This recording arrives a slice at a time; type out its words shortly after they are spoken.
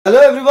Hello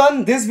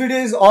everyone, this video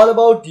is all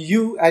about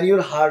you and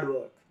your hard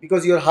work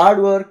because your hard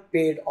work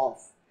paid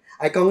off.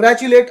 I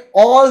congratulate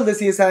all the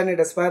CSIR NET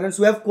aspirants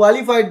who have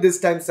qualified this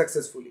time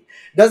successfully.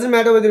 Doesn't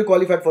matter whether you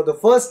qualified for the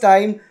first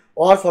time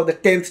or for the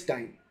 10th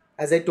time.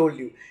 As I told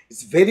you,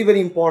 it's very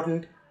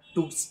important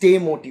to stay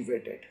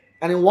motivated.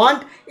 And I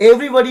want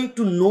everybody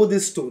to know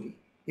this story.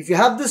 If you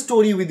have this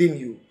story within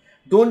you,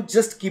 don't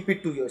just keep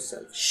it to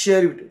yourself.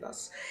 Share it with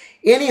us.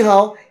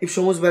 Anyhow, if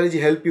Shomu's biology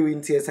helped you in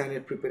CSIR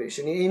NET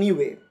preparation in any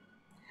way,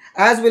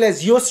 as well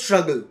as your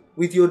struggle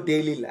with your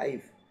daily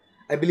life,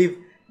 I believe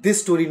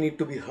this story needs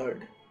to be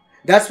heard.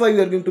 That's why we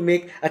are going to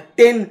make a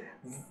 10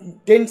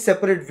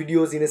 separate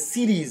videos in a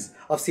series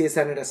of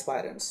CSIR NET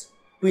aspirants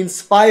to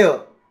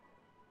inspire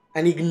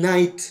and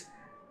ignite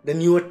the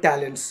newer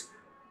talents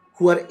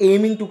who are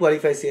aiming to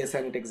qualify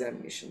CSIR NET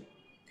examination.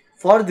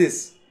 For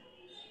this,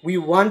 we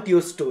want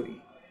your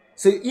story.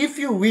 So if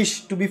you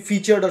wish to be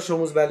featured on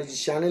Shomu's Biology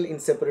channel in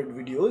separate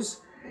videos,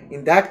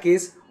 in that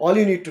case, all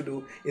you need to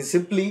do is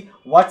simply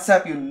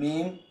WhatsApp your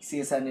name,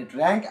 CSIR NET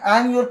rank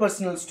and your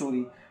personal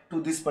story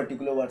to this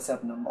particular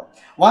WhatsApp number.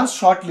 Once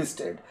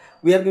shortlisted,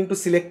 we are going to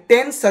select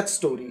 10 such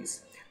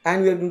stories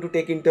and we are going to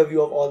take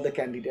interview of all the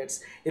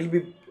candidates. It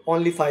will be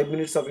only 5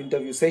 minutes of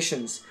interview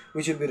sessions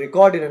which will be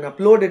recorded and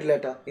uploaded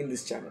later in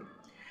this channel.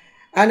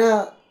 And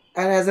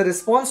as a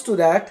response to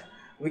that,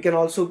 we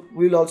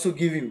will also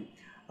give you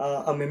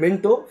a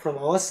memento from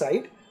our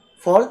side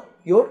for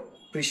your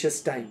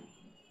precious time.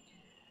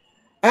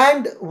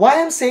 And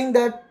why I'm saying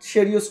that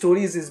share your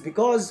stories is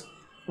because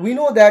we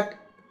know that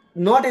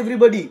not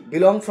everybody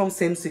belongs from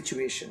same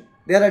situation.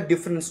 There are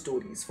different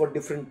stories for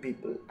different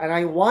people, and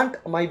I want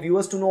my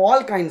viewers to know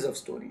all kinds of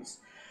stories.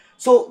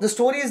 So the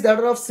stories that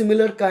are of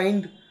similar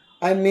kind,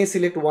 I may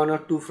select one or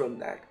two from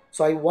that.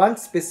 So I want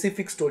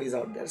specific stories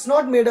out there. It's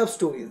not made up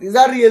stories. These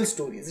are real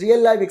stories,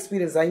 real life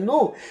experience. I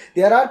know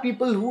there are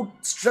people who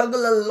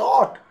struggle a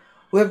lot,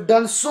 who have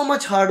done so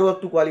much hard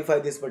work to qualify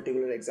this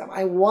particular exam.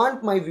 I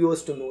want my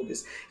viewers to know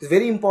this. It's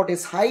very important.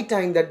 It's high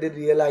time that they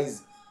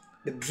realize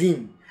the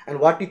dream and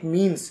what it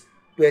means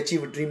to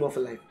achieve a dream of a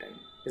lifetime.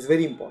 It's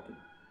very important.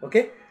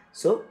 Okay,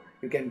 so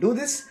you can do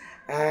this,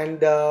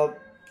 and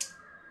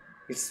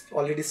it's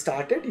already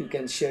started. You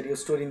can share your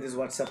story in this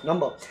WhatsApp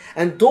number.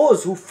 And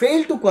those who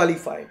fail to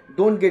qualify,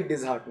 don't get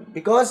disheartened,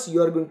 because you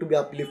are going to be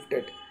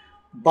uplifted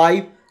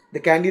by the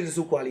candidates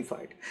who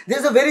qualified.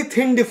 There's a very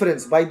thin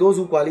difference by those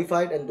who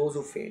qualified and those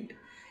who failed.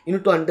 You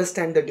need to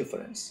understand the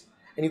difference,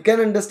 and you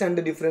can understand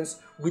the difference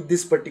with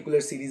this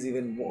particular series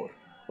even more.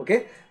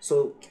 Okay,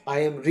 so I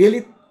am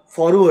really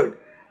forward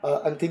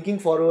and thinking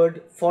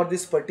forward for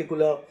this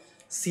particular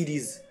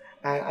series,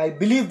 and I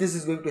believe this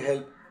is going to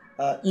help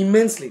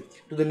immensely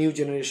to the new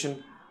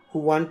generation who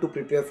want to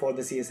prepare for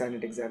the CSIR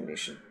NET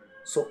examination.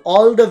 So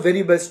all the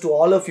very best to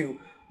all of you,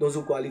 those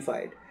who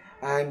qualified,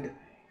 and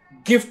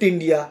gift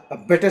India a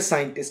better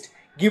scientist,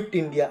 gift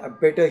India a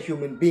better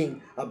human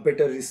being, a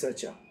better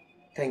researcher.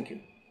 Thank you.